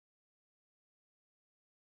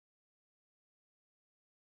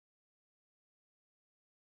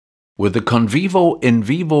With the Convivo in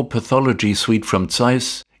Vivo pathology suite from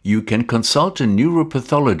ZEISS, you can consult a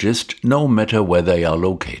neuropathologist no matter where they are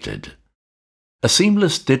located. A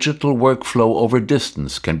seamless digital workflow over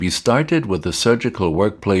distance can be started with the surgical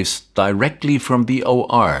workplace directly from the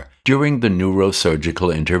OR during the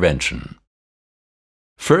neurosurgical intervention.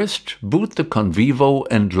 First, boot the Convivo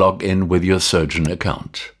and log in with your surgeon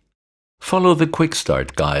account. Follow the Quick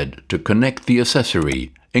Start guide to connect the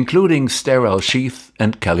accessory, including sterile sheath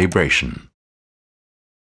and calibration.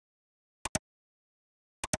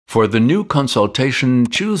 For the new consultation,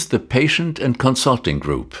 choose the patient and consulting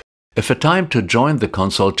group. If a time to join the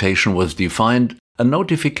consultation was defined, a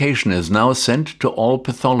notification is now sent to all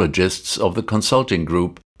pathologists of the consulting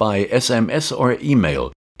group by SMS or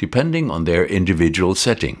email, depending on their individual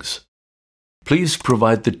settings. Please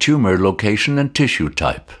provide the tumor location and tissue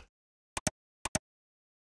type.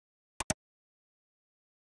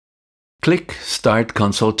 Click Start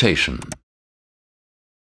Consultation.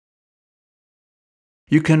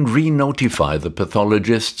 You can re-notify the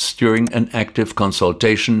pathologists during an active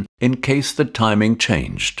consultation in case the timing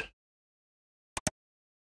changed.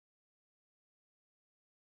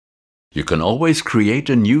 You can always create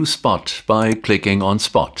a new spot by clicking on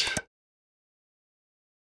Spot.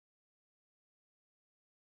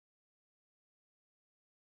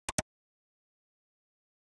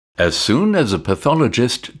 As soon as a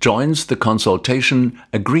pathologist joins the consultation,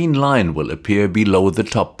 a green line will appear below the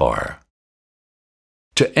top bar.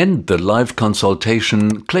 To end the live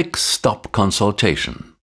consultation, click Stop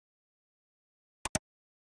Consultation.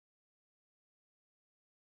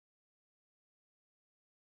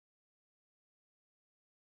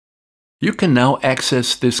 You can now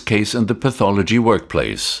access this case in the Pathology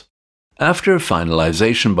Workplace. After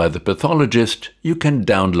finalization by the pathologist, you can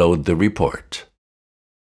download the report.